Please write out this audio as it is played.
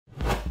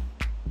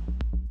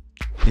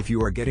If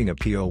you are getting a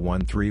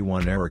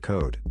P0131 error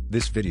code,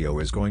 this video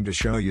is going to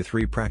show you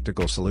 3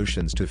 practical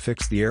solutions to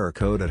fix the error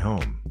code at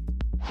home.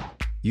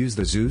 Use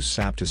the Zeus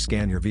app to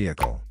scan your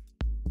vehicle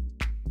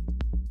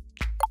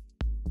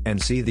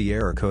and see the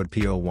error code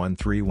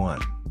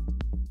P0131.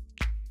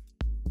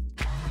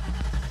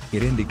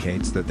 It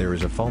indicates that there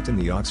is a fault in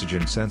the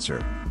oxygen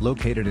sensor,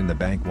 located in the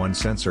Bank 1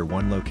 Sensor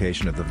 1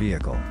 location of the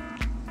vehicle.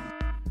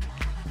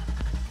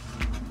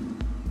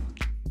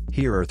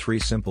 Here are 3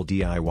 simple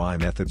DIY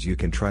methods you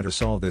can try to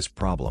solve this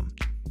problem.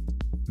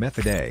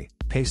 Method A,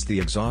 paste the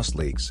exhaust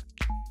leaks.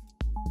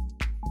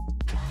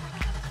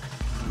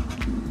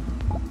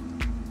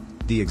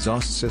 The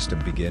exhaust system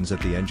begins at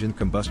the engine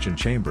combustion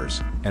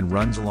chambers, and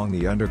runs along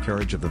the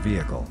undercarriage of the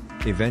vehicle,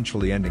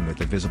 eventually ending with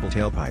the visible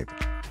tailpipe.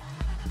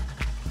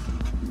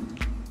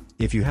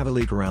 If you have a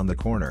leak around the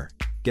corner,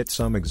 get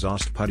some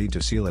exhaust putty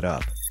to seal it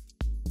up.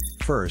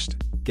 First,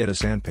 get a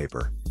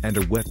sandpaper and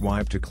a wet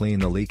wipe to clean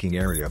the leaking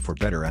area for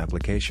better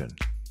application.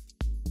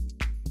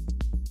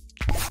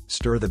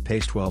 Stir the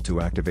paste well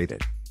to activate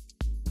it.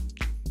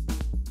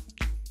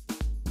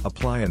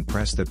 Apply and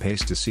press the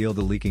paste to seal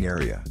the leaking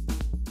area.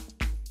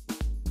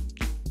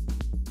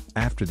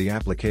 After the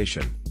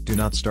application, do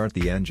not start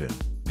the engine,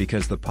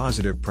 because the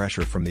positive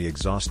pressure from the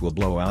exhaust will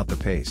blow out the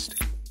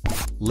paste.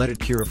 Let it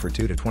cure for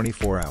 2 to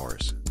 24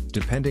 hours,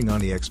 depending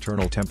on the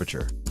external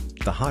temperature.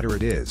 The hotter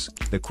it is,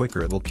 the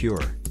quicker it will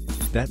cure.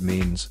 That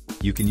means,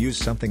 you can use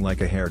something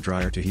like a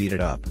hairdryer to heat it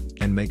up,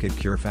 and make it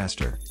cure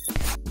faster.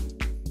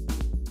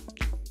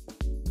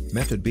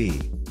 Method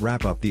B,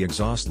 wrap up the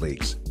exhaust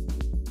leaks.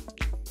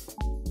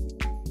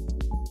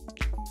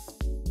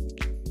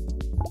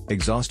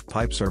 Exhaust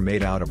pipes are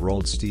made out of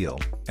rolled steel,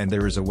 and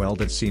there is a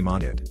welded seam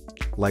on it.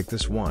 Like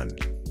this one,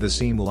 the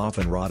seam will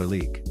often rot a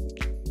leak.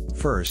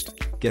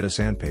 First, get a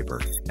sandpaper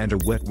and a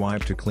wet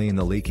wipe to clean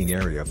the leaking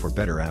area for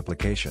better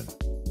application.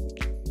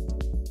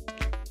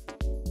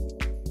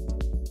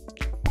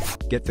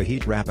 Get the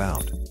heat wrap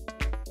out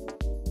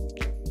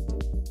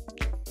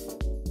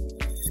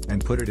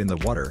and put it in the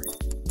water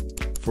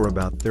for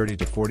about 30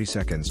 to 40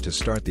 seconds to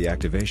start the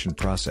activation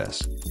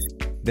process.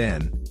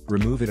 Then,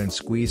 remove it and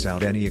squeeze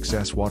out any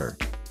excess water.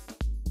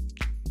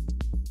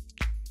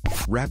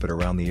 Wrap it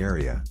around the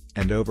area,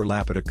 and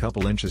overlap it a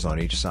couple inches on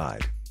each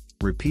side.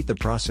 Repeat the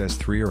process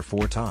 3 or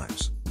 4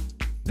 times.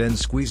 Then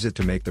squeeze it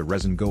to make the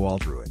resin go all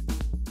through it.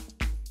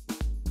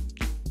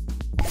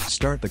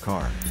 Start the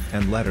car,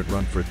 and let it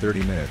run for 30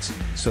 minutes,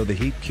 so the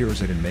heat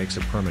cures it and makes a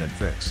permanent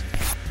fix.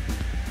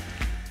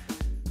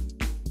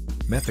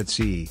 Method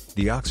C,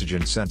 the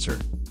oxygen sensor.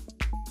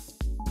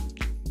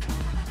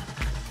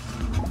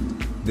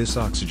 This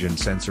oxygen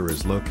sensor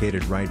is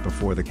located right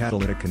before the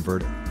catalytic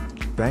converter.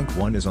 Bank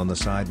 1 is on the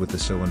side with the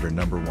cylinder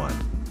number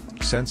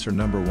 1. Sensor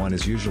number 1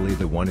 is usually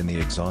the one in the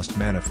exhaust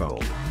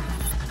manifold.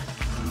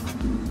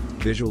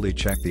 Visually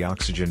check the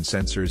oxygen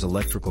sensor's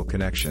electrical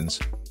connections,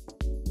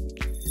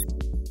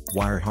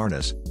 wire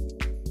harness,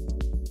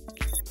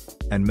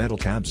 and metal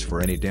tabs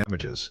for any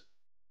damages.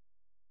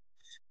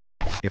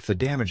 If the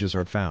damages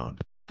are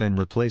found, then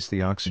replace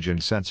the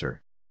oxygen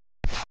sensor.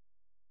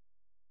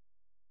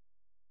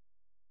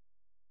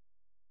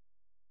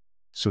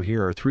 So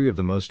here are 3 of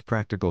the most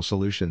practical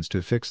solutions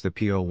to fix the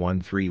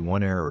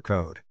P0131 error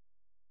code.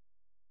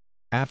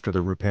 After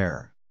the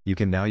repair, you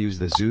can now use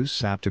the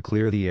Zeus app to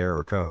clear the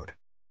error code.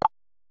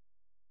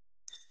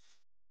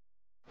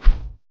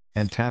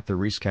 And tap the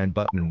rescan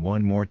button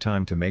one more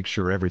time to make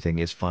sure everything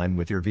is fine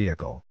with your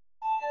vehicle.